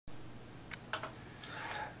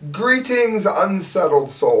Greetings, unsettled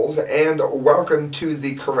souls, and welcome to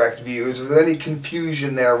the correct views. If there's any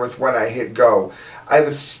confusion there with when I hit go, I have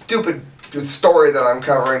a stupid story that I'm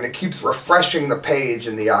covering that keeps refreshing the page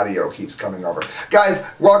and the audio keeps coming over. Guys,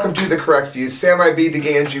 welcome to the correct views. Sam I. B.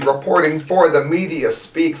 DeGangi reporting for the Media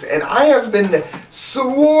Speaks, and I have been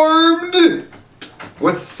swarmed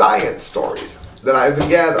with science stories that I've been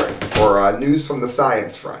gathering for news from the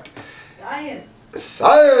science front.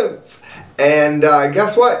 Science! And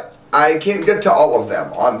guess what? I can't get to all of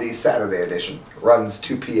them on the Saturday edition. Runs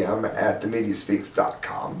 2 p.m. at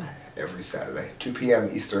themediaspeaks.com every Saturday, 2 p.m.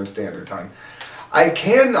 Eastern Standard Time. I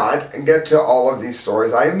cannot get to all of these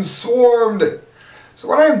stories. I am swarmed. So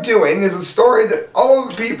what I'm doing is a story that all of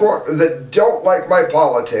the people that don't like my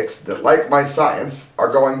politics, that like my science,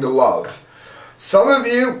 are going to love. Some of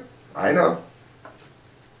you, I know,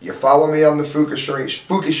 you follow me on the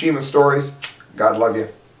Fukushima stories. God love you.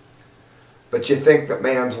 But you think that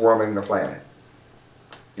man's warming the planet.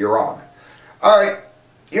 You're wrong. Alright,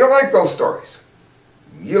 you don't like those stories.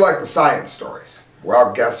 You like the science stories.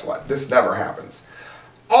 Well, guess what? This never happens.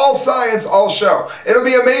 All science, all show. It'll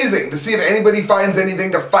be amazing to see if anybody finds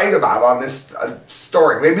anything to fight about on this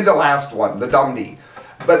story. Maybe the last one, the Dumdy.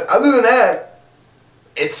 But other than that,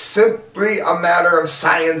 it's simply a matter of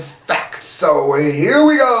science fact. So here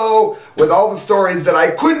we go with all the stories that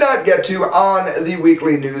I could not get to on the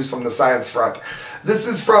weekly news from the science front. This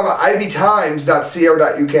is from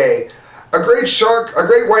ivtimes.co.uk. A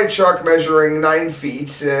great white shark measuring 9 feet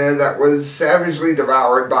that was savagely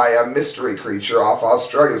devoured by a mystery creature off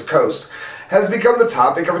Australia's coast has become the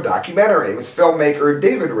topic of a documentary, with filmmaker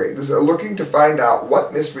David Riggs looking to find out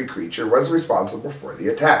what mystery creature was responsible for the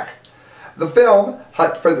attack. The film,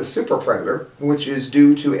 Hunt for the Super Predator, which is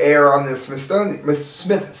due to air on the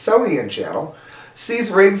Smithsonian Channel, sees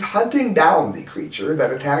Riggs hunting down the creature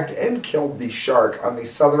that attacked and killed the shark on the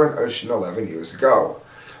Southern Ocean 11 years ago.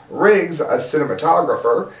 Riggs, a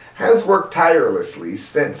cinematographer, has worked tirelessly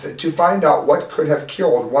since to find out what could have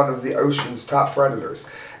killed one of the ocean's top predators.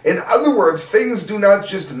 In other words, things do not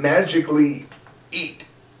just magically eat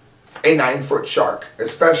a 9-foot shark,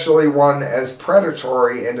 especially one as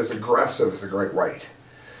predatory and as aggressive as a great white.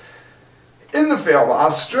 In the film,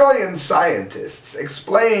 Australian scientists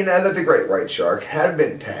explain that the great white shark had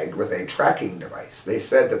been tagged with a tracking device. They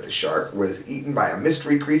said that the shark was eaten by a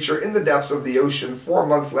mystery creature in the depths of the ocean 4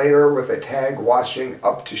 months later, with a tag washing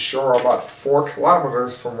up to shore about 4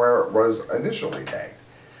 kilometers from where it was initially tagged.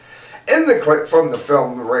 In the clip from the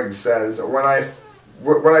film, Riggs says, When I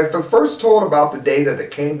was first told about the data that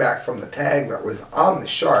came back from the tag that was on the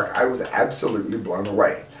shark, I was absolutely blown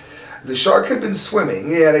away. The shark had been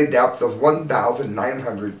swimming at a depth of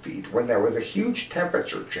 1,900 feet when there was a huge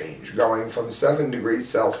temperature change, going from 7 degrees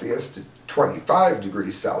Celsius to 25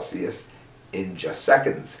 degrees Celsius in just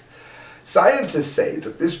seconds. Scientists say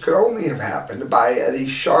that this could only have happened by the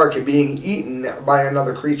shark being eaten by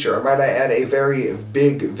another creature. I might add, a very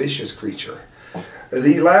big, vicious creature.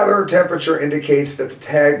 The latter temperature indicates that the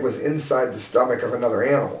tag was inside the stomach of another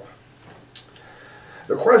animal.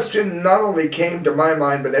 The question not only came to my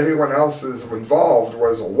mind, but everyone else's involved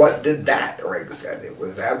was, what did that? Riggs said. It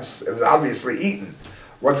was obviously eaten.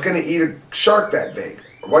 What's going to eat a shark that big?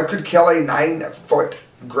 What could kill a 9-foot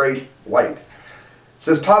great white? It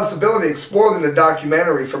says possibility explored in the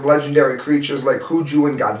documentary, from legendary creatures like Kuju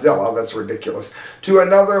and Godzilla, that's ridiculous, to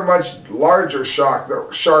another much larger shark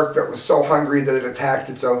that was so hungry that it attacked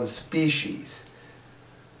its own species.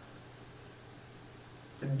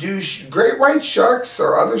 Do great white sharks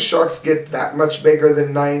or other sharks get that much bigger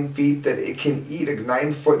than 9 feet that it can eat a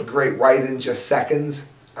 9-foot great white in just seconds?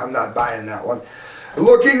 I'm not buying that one.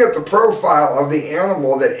 Looking at the profile of the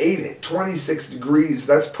animal that ate it, 26 degrees,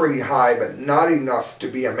 that's pretty high, but not enough to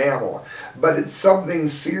be a mammal. But it's something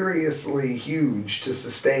seriously huge to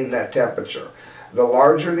sustain that temperature. The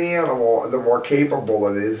larger the animal, the more capable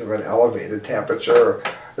it is of an elevated temperature.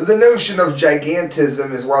 The notion of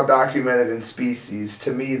gigantism is well documented in species.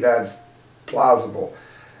 To me, that's plausible.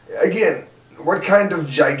 Again, what kind of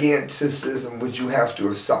giganticism would you have to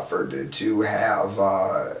have suffered to have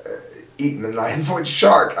eaten a 9-foot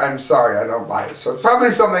shark? I'm sorry, I don't buy it. So it's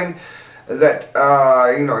probably something that,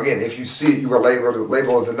 again, if you see it, you were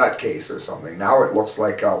labeled as a nutcase or something. Now it looks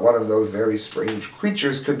like one of those very strange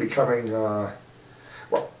creatures could be coming, to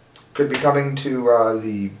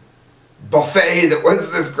the buffet that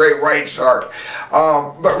was this great white shark.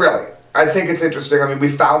 But really, I think it's interesting. I mean, we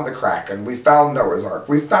found the Kraken, we found Noah's Ark,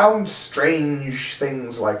 we found strange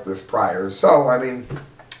things like this prior. So, I mean,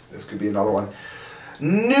 this could be another one.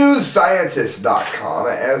 NewScientist.com,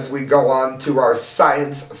 as we go on to our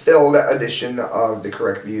science-filled edition of the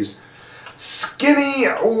Correct Views. Skinny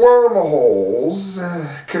wormholes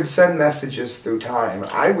could send messages through time.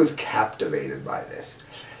 I was captivated by this.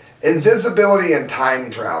 Invisibility and time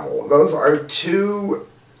travel. Those are two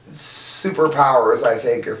superpowers, I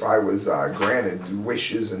think, if I was granted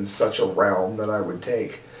wishes in such a realm, that I would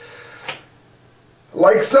take.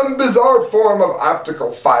 Like some bizarre form of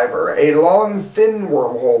optical fiber, a long, thin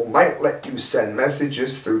wormhole might let you send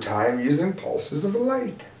messages through time using pulses of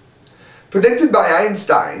light. Predicted by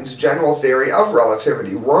Einstein's general theory of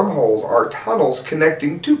relativity, wormholes are tunnels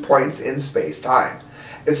connecting two points in space-time.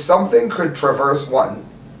 If something could traverse one,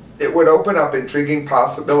 it would open up intriguing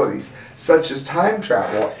possibilities, such as time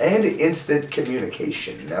travel and instant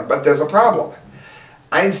communication. But there's a problem.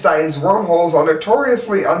 Einstein's wormholes are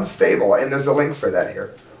notoriously unstable, and there's a link for that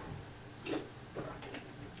here.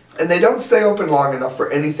 And they don't stay open long enough for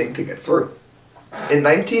anything to get through. In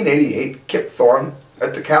 1988, Kip Thorne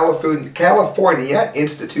at the California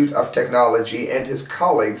Institute of Technology and his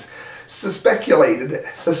colleagues speculated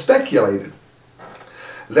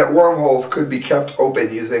that wormholes could be kept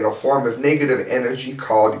open using a form of negative energy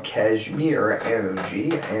called Casimir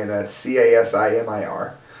energy, and that's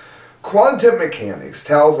C-A-S-I-M-I-R. Quantum mechanics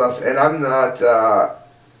tells us, and I'm not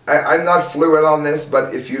fluent on this,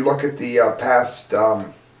 but if you look at the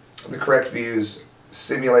the Correct Views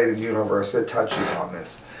simulated universe, it touches on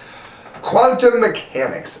this. Quantum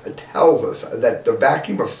mechanics tells us that the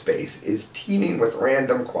vacuum of space is teeming with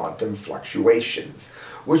random quantum fluctuations,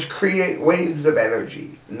 which create waves of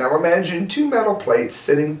energy. Now imagine two metal plates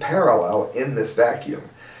sitting parallel in this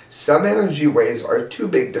vacuum. Some energy waves are too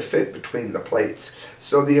big to fit between the plates,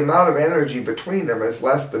 so the amount of energy between them is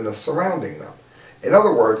less than the surrounding them. In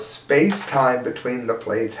other words, space-time between the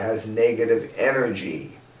plates has negative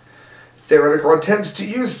energy. Theoretical attempts to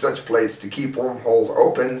use such plates to keep wormholes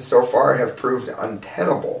open so far have proved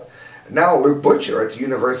untenable. Now Luke Butcher at the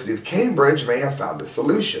University of Cambridge may have found a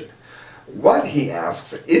solution. What, he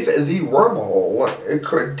asks, if the wormhole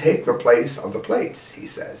could take the place of the plates, he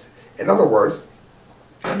says. In other words,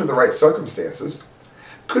 under the right circumstances,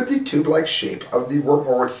 could the tube-like shape of the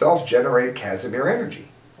wormhole itself generate Casimir energy?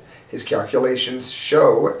 His calculations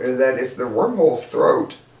show that if the wormhole's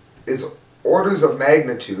throat is orders of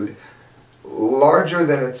magnitude larger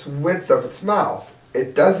than its width of its mouth,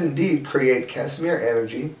 it does indeed create Casimir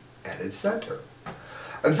energy at its center.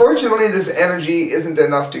 Unfortunately, this energy isn't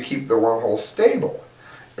enough to keep the wormhole stable.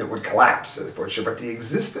 It would collapse, says Butcher, but the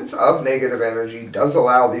existence of negative energy does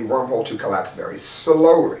allow the wormhole to collapse very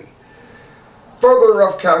slowly. Further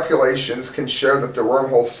rough calculations can show that the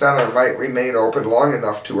wormhole's center might remain open long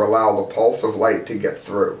enough to allow the pulse of light to get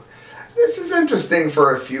through. This is interesting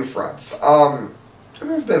for a few fronts.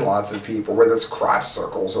 There's been lots of people, whether it's crop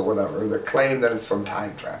circles or whatever, that claim that it's from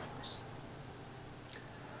time travelers.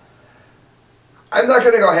 I'm not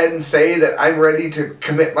going to go ahead and say that I'm ready to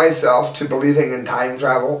commit myself to believing in time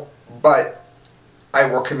travel, but I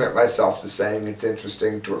will commit myself to saying it's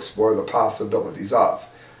interesting to explore the possibilities of.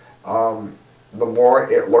 The more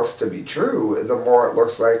it looks to be true, the more it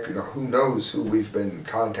looks like, who knows who we've been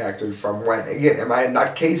contacted from when. Again, am I in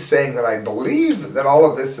that case saying that I believe that all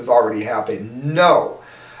of this has already happened? No.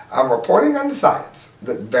 I'm reporting on the science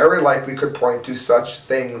that very likely could point to such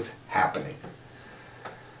things happening.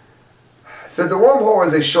 So the wormhole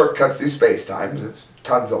is a shortcut through space-time. There's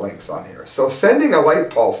tons of links on here. So sending a light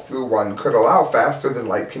pulse through one could allow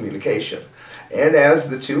faster-than-light communication. And as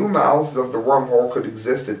the two mouths of the wormhole could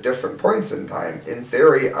exist at different points in time, in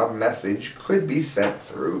theory, a message could be sent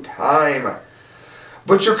through time.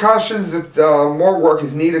 Butcher cautions that more work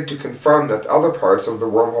is needed to confirm that other parts of the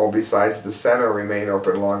wormhole besides the center remain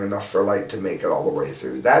open long enough for light to make it all the way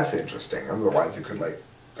through. That's interesting. Otherwise, it could,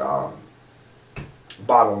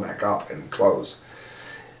 bottleneck up and close.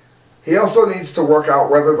 He also needs to work out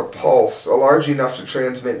whether the pulse, large enough to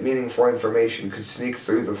transmit meaningful information, could sneak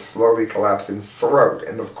through the slowly collapsing throat.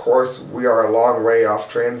 And of course, we are a long way off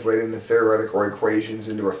translating the theoretical equations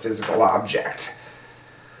into a physical object.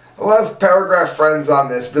 Last paragraph, friends, on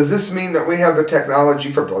this. Does this mean that we have the technology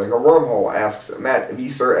for building a wormhole? Asks Matt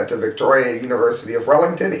Wieser at the Victoria University of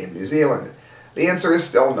Wellington in New Zealand. The answer is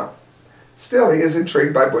still no. Still, he is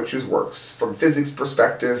intrigued by Butcher's works. From physics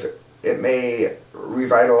perspective, it may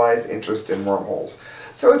revitalize interest in wormholes.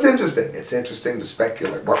 So it's interesting. It's interesting to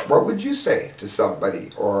speculate. What would you say to somebody,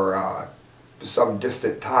 or some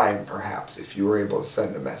distant time, perhaps, if you were able to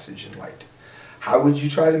send a message in light? How would you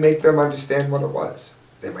try to make them understand what it was?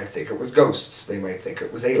 They might think it was ghosts. They might think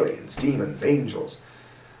it was aliens, demons, angels.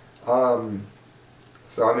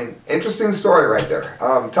 So, I mean, interesting story right there.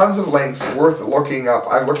 Tons of links, worth looking up.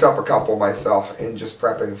 I've looked up a couple myself in just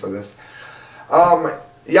prepping for this.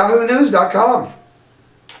 YahooNews.com.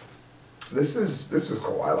 This was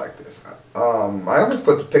cool. I like this. I almost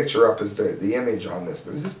put the picture up as the image on this,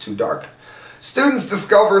 but this is too dark. Students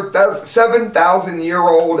discover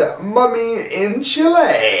 7,000-year-old mummy in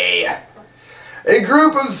Chile. A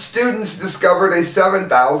group of students discovered a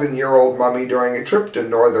 7,000-year-old mummy during a trip to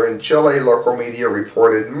northern Chile, local media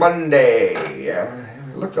reported Monday.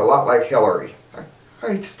 It looked a lot like Hillary. All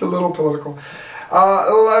right, just a little political.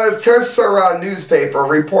 La Tercera newspaper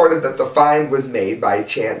reported that the find was made by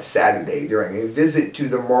chance Saturday during a visit to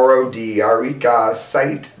the Morro de Arica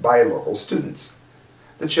site by local students.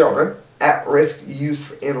 The children, at-risk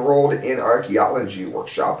youth enrolled in archaeology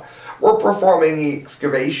workshop, were performing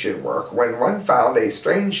excavation work when one found a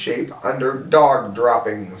strange shape under dog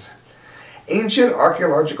droppings. Ancient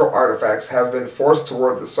archaeological artifacts have been forced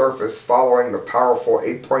toward the surface following the powerful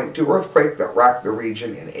 8.2 earthquake that rocked the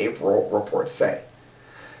region in April, reports say.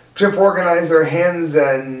 Trip organizer Hans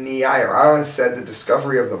Nieira said the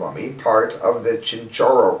discovery of the mummy, part of the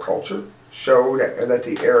Chinchorro culture, showed that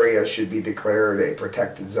the area should be declared a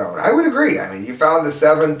protected zone. I would agree. I mean, you found a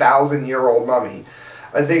 7,000-year-old mummy.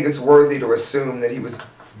 I think it's worthy to assume that he was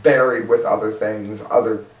buried with other things,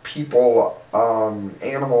 other people,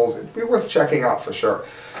 animals. It'd be worth checking out for sure.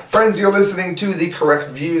 Friends, you're listening to The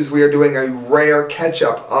Correct Views. We are doing a rare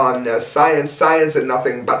catch-up on science, and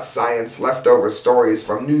nothing but science, leftover stories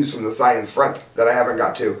from news from the science front that I haven't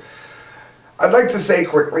got to. I'd like to say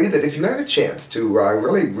quickly that if you have a chance to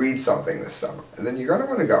really read something this summer, then you're going to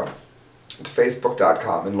want to go to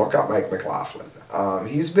Facebook.com and look up Mike McLaughlin.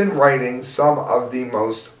 He's been writing some of the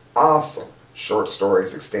most awesome short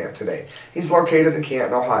stories extant today. He's located in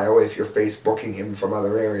Canton, Ohio, if you're Facebooking him from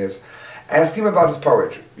other areas. Ask him about his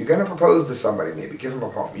poetry. You're going to propose to somebody, maybe. Give him a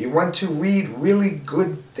poem. You want to read really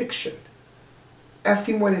good fiction. Ask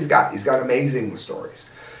him what he's got. He's got amazing stories.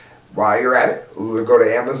 While you're at it, go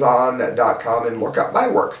to Amazon.com and look up my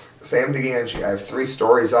works. Sam DeGangi. I have 3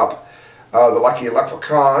 stories up. The Lucky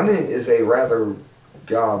Leprechaun is a rather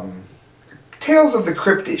Tales of the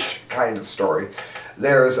Cryptish kind of story.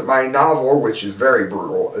 There's my novel, which is very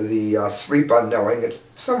brutal, The Sleep Unknowing. It's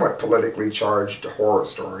somewhat politically charged horror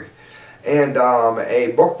story. And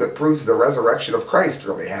a book that proves the resurrection of Christ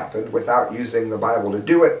really happened without using the Bible to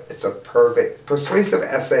do it. It's a persuasive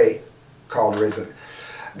essay called Risen.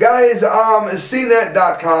 Guys,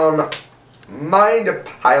 CNET.com, Mind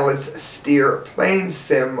Pilots Steer Plane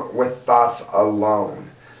Sim with Thoughts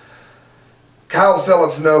Alone. Kyle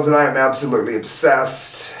Phillips knows that I am absolutely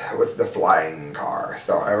obsessed with the flying car.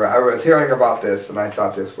 So I was hearing about this and I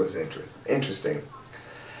thought this was interesting.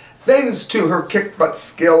 Thanks to her kick-butt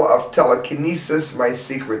skill of telekinesis, my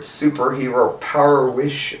secret superhero power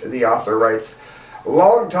wish, the author writes,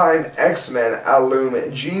 longtime X-Men alum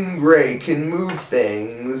Jean Grey can move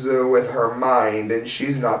things with her mind, and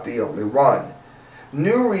she's not the only one.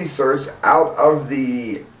 New research out of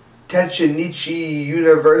the Technische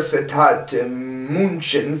Universität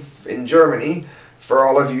München in Germany, for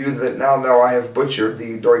all of you that now know I have butchered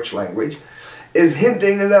the Deutsch language, is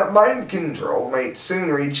hinting that mind control might soon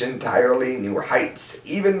reach entirely new heights,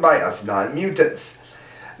 even by us non-mutants.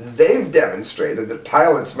 They've demonstrated that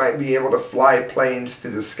pilots might be able to fly planes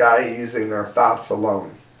through the sky using their thoughts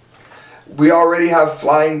alone. We already have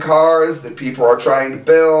flying cars that people are trying to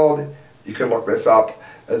build. You can look this up.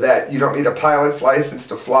 That you don't need a pilot's license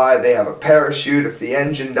to fly. They have a parachute. If the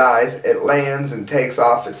engine dies, it lands and takes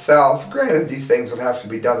off itself. Granted, these things would have to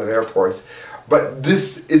be done at airports. But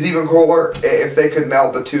this is even cooler if they could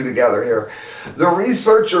meld the two together here. The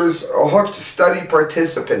researchers hooked study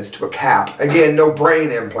participants to a cap, again, no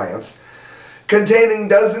brain implants, containing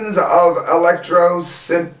dozens of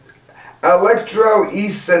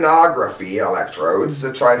electroescenography electrodes,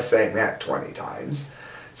 try saying that 20 times,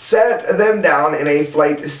 sat them down in a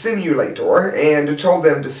flight simulator and told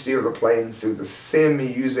them to steer the plane through the sim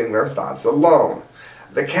using their thoughts alone.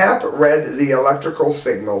 The cap read the electrical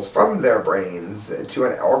signals from their brains to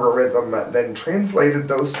an algorithm, then translated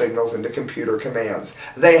those signals into computer commands.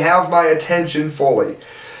 They have my attention fully.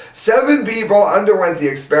 7 people underwent the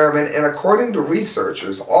experiment, and according to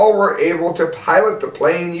researchers, all were able to pilot the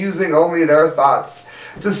plane using only their thoughts,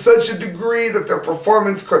 to such a degree that their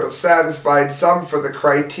performance could have satisfied some for the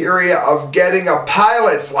criteria of getting a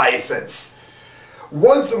pilot's license.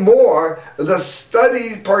 Once more, the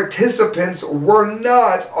study participants were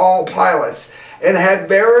not all pilots and had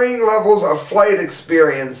varying levels of flight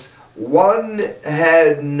experience. One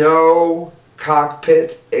had no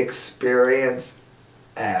cockpit experience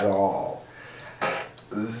at all.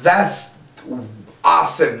 That's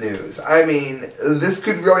awesome news. I mean, this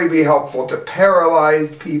could really be helpful to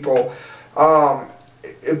paralyzed people.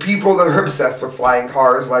 people that are obsessed with flying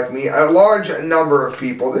cars like me, a large number of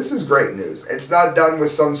people, this is great news. It's not done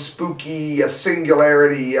with some spooky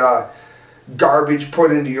singularity garbage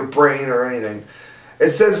put into your brain or anything. It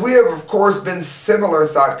says, we have, of course, been similar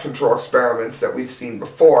thought control experiments that we've seen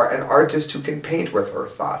before. An artist who can paint with her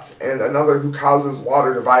thoughts, and another who causes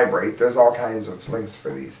water to vibrate. There's all kinds of links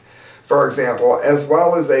for these. For example, as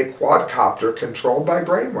well as a quadcopter controlled by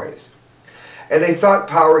brainwaves. And a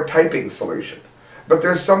thought-powered typing solution. But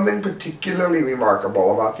there's something particularly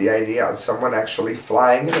remarkable about the idea of someone actually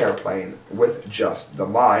flying an airplane with just the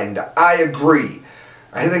mind. I agree.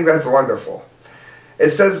 I think that's wonderful.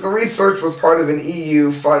 It says the research was part of an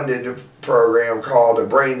EU-funded program called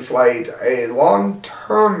Brain Flight. A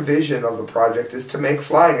long-term vision of the project is to make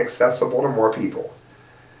flying accessible to more people.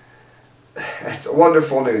 That's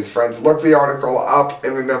wonderful news, friends. Look the article up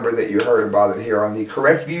and remember that you heard about it here on the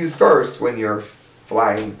Correct Views First when you're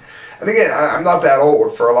flying. And again, I'm not that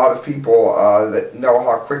old. For a lot of people that know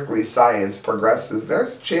how quickly science progresses,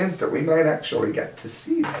 there's a chance that we might actually get to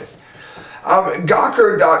see this.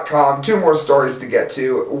 Gawker.com, 2 more stories to get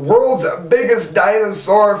to. World's biggest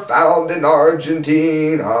dinosaur found in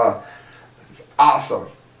Argentina. It's awesome.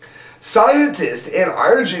 Scientists in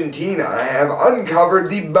Argentina have uncovered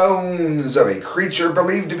the bones of a creature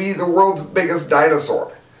believed to be the world's biggest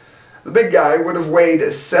dinosaur. The big guy would have weighed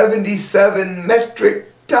 77 metric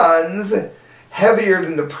tons, heavier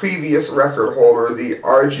than the previous record holder, the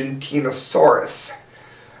Argentinosaurus.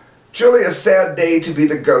 Truly a sad day to be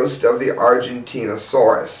the ghost of the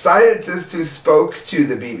Argentinosaurus. Scientists who spoke to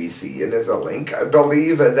the BBC, and there's a link,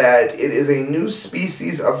 believe that it is a new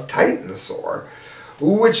species of titanosaur,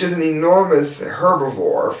 which is an enormous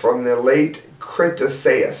herbivore from the late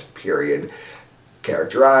Cretaceous period,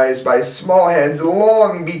 characterized by small heads,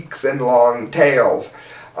 long beaks, and long tails.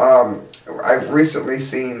 I've recently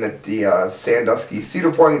seen that the Sandusky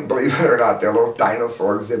Cedar Point, believe it or not, their little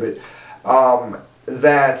dinosaur exhibit,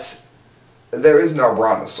 that there is no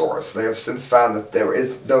brontosaurus. They have since found that there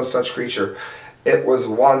is no such creature. It was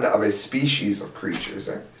one of a species of creatures.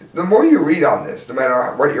 The more you read on this, no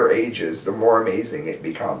matter what your age is, the more amazing it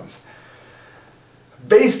becomes.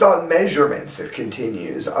 Based on measurements, it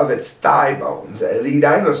continues, of its thigh bones, the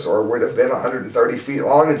dinosaur would have been 130 feet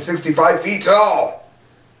long and 65 feet tall.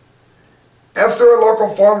 After a local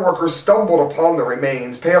farm worker stumbled upon the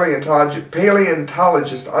remains,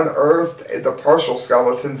 paleontologists unearthed the partial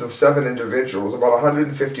skeletons of 7 individuals, about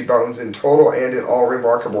 150 bones in total and in all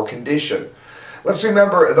remarkable condition. Let's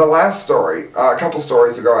remember the last story, a couple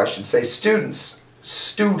stories ago I should say, students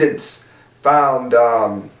found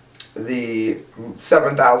the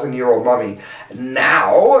 7,000-year-old mummy.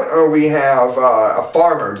 Now we have a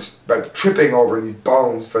farmer just tripping over these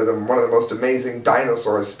bones for one of the most amazing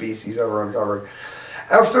dinosaur species ever uncovered.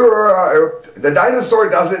 After the dinosaur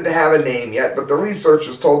doesn't have a name yet, but the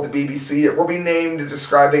researchers told the BBC it will be named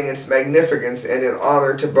describing its magnificence and in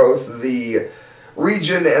honor to both the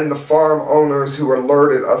region and the farm owners who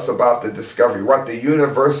alerted us about the discovery. What, the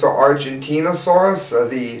Universal Argentinosaurus?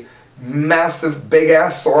 The massive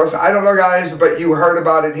big-ass source? I don't know, guys, but you heard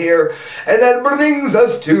about it here. And that brings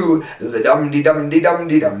us to the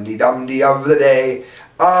dum-de-dum-de-dum-de-dum-de-dum-de of the day.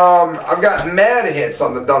 I've got mad hits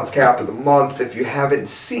on the Dunce Cap of the Month. If you haven't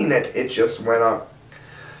seen it, it just went up.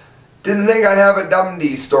 Didn't think I'd have a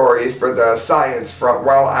Dum-de story for the science front.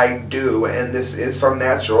 Well, I do, and this is from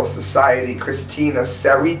Natural Society, Christina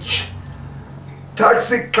Sarich.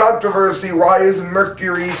 Toxic controversy, why is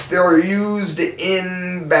mercury still used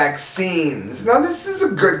in vaccines? Now this is a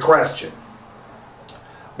good question.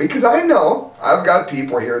 Because I know I've got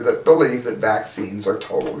people here that believe that vaccines are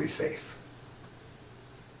totally safe.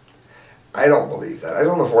 I don't believe that. I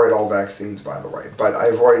don't avoid all vaccines, by the way, but I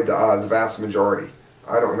avoid the vast majority.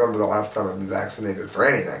 I don't remember the last time I've been vaccinated for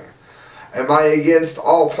anything. Am I against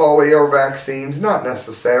all polio vaccines? Not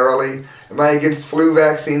necessarily. Am I against flu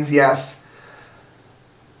vaccines? Yes.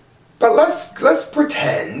 But let's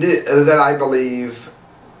pretend that I believe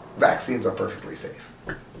vaccines are perfectly safe.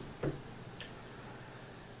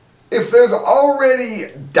 If there's already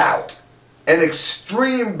doubt and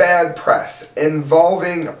extreme bad press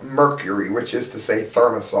involving mercury, which is to say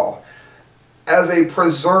thimerosal, as a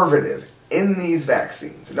preservative in these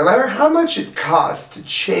vaccines, no matter how much it costs to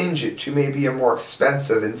change it to maybe a more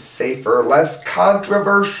expensive and safer, less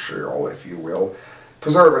controversial, if you will,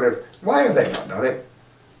 preservative, why have they not done it?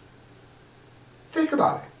 Think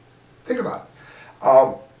about it. Think about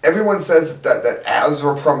it. Everyone says that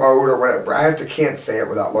Azrapromote or whatever, I can't say it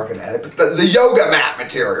without looking at it, but the yoga mat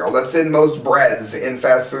material that's in most breads in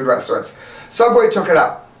fast food restaurants, Subway took it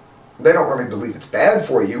out. They don't really believe it's bad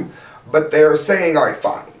for you, but they're saying, all right,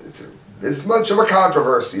 fine, this much of a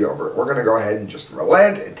controversy over it. We're going to go ahead and just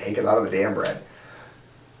relent and take it out of the damn bread.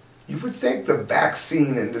 You would think the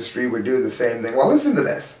vaccine industry would do the same thing. Well, listen to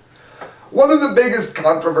this. One of the biggest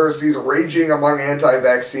controversies raging among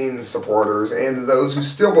anti-vaccine supporters and those who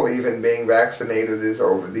still believe in being vaccinated is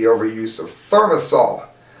over the overuse of Thermosol.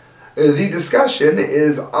 The discussion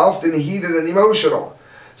is often heated and emotional.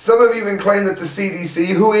 Some have even claimed that the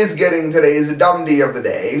CDC, who is getting today's Dum-Dee of the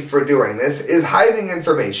day for doing this, is hiding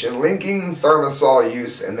information linking Thermosol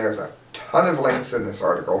use, and there's a ton of links in this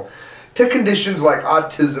article, to conditions like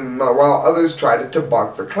autism, while others try to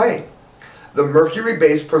debunk the claim. The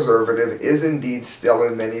mercury-based preservative is indeed still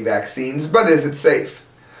in many vaccines, but is it safe?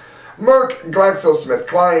 Merck,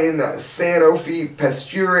 GlaxoSmithKline, Sanofi,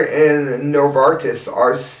 Pasteur, and Novartis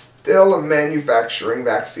are still manufacturing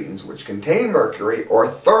vaccines which contain mercury or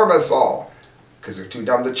Thermosol, because they're too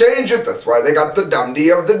dumb to change it. That's why they got the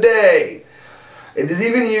Dum-Dee of the day. It is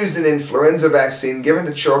even used in influenza vaccine given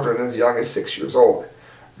to children as young as 6 years old.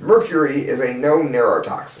 Mercury is a known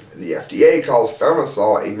neurotoxin. The FDA calls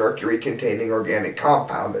Thermosol a mercury-containing organic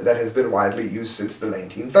compound that has been widely used since the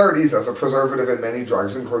 1930s as a preservative in many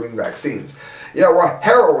drugs, including vaccines. Yeah, well,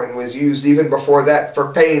 heroin was used even before that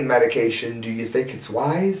for pain medication. Do you think it's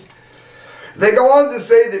wise? They go on to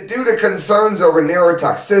say that due to concerns over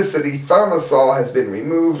neurotoxicity, Thermosol has been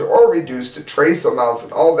removed or reduced to trace amounts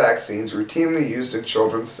in all vaccines routinely used in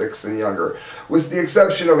children 6 and younger, with the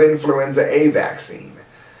exception of influenza A vaccine.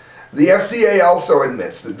 The FDA also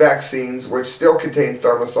admits that vaccines, which still contain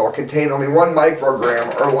Thermosol, contain only 1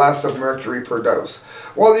 microgram or less of mercury per dose.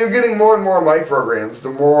 Well, you're getting more and more micrograms,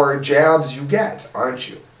 the more jabs you get, aren't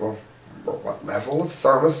you? Well, what level of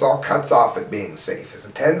Thermosol cuts off it being safe? Is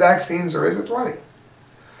it 10 vaccines or is it 20?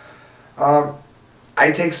 I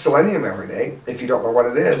take selenium every day. If you don't know what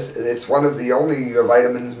it is, it's one of the only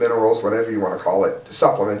vitamins, minerals, whatever you want to call it,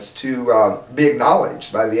 supplements to be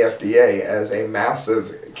acknowledged by the FDA as a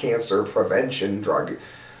massive cancer prevention drug.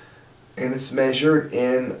 And it's measured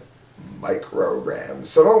in micrograms.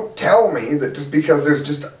 So don't tell me that just because there's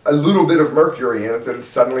just a little bit of mercury in it that it's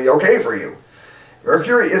suddenly okay for you.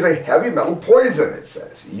 Mercury is a heavy metal poison, it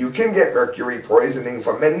says. You can get mercury poisoning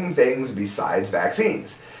from many things besides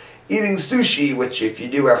vaccines. Eating sushi, which if you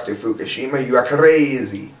do after Fukushima, you are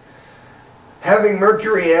crazy. Having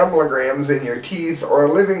mercury amalgams in your teeth, or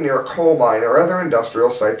living near a coal mine or other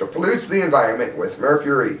industrial site that pollutes the environment with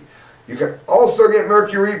mercury. You can also get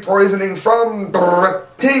mercury poisoning from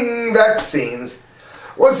vaccines.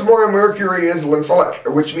 What's more, mercury is lympholytic,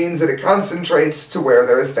 which means that it concentrates to where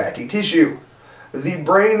there is fatty tissue. The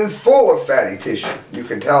brain is full of fatty tissue. You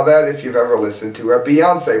can tell that if you've ever listened to a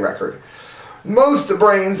Beyonce record. Most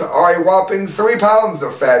brains are a whopping 3 pounds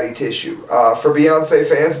of fatty tissue. For Beyonce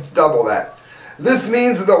fans, it's double that. This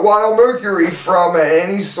means that while mercury from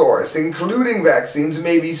any source, including vaccines,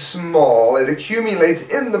 may be small, it accumulates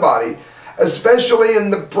in the body, especially in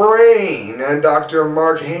the brain. And Dr.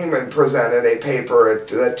 Mark Heyman presented a paper at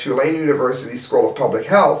the Tulane University School of Public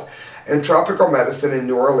Health and Tropical Medicine in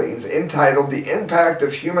New Orleans entitled The Impact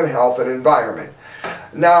of Human Health and Environment.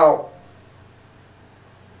 Now,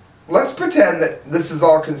 let's pretend that this is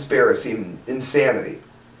all conspiracy insanity.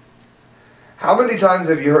 How many times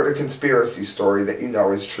have you heard a conspiracy story that you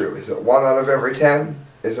know is true? Is it 1 out of every 10?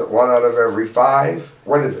 Is it 1 out of every 5?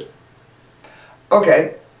 What is it?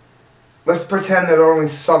 Okay, let's pretend that only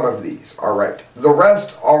some of these are right. The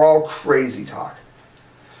rest are all crazy talk.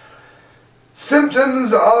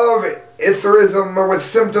 Symptoms of etherism with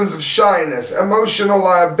symptoms of shyness, emotional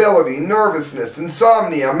liability, nervousness,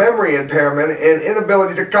 insomnia, memory impairment, and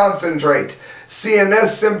inability to concentrate. CNS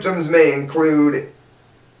symptoms may include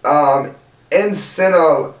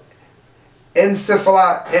encephalopathy.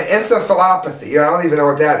 I don't even know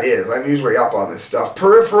what that is. I'm usually up on this stuff.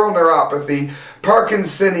 Peripheral neuropathy,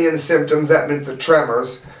 Parkinsonian symptoms, that means the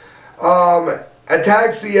tremors,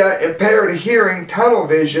 ataxia, impaired hearing, tunnel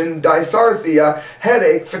vision, dysarthria,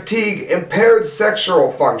 headache, fatigue, impaired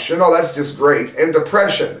sexual function, oh that's just great, and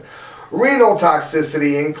depression. Renal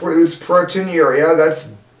toxicity includes proteinuria,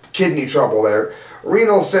 that's kidney trouble there,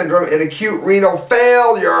 renal syndrome, and acute renal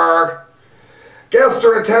failure.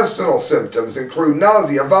 Gastrointestinal symptoms include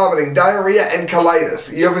nausea, vomiting, diarrhea, and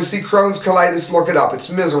colitis. You ever see Crohn's colitis? Look it up, it's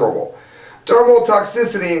miserable. Dermal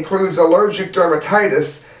toxicity includes allergic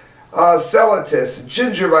dermatitis, cellitis,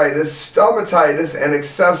 gingivitis, stomatitis, and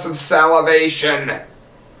excessive salivation.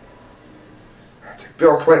 It's like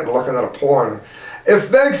Bill Clinton looking at a porn. If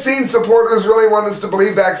vaccine supporters really want us to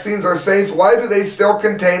believe vaccines are safe, why do they still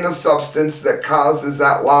contain a substance that causes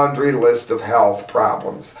that laundry list of health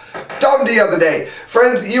problems? Dum-Dee of the day.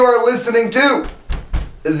 Friends, you are listening to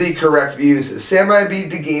the correct views. Samurai B.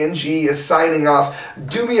 DeGanji is signing off.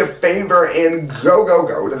 Do me a favor and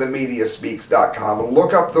go to themediaspeaks.com and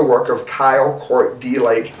look up the work of Kyle Court D.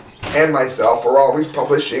 Lake and myself. We're always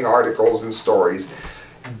publishing articles and stories.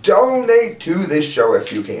 Donate to this show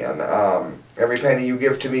if you can. Every penny you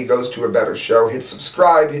give to me goes to a better show. Hit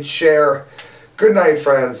subscribe, hit share. Good night,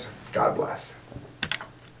 friends. God bless.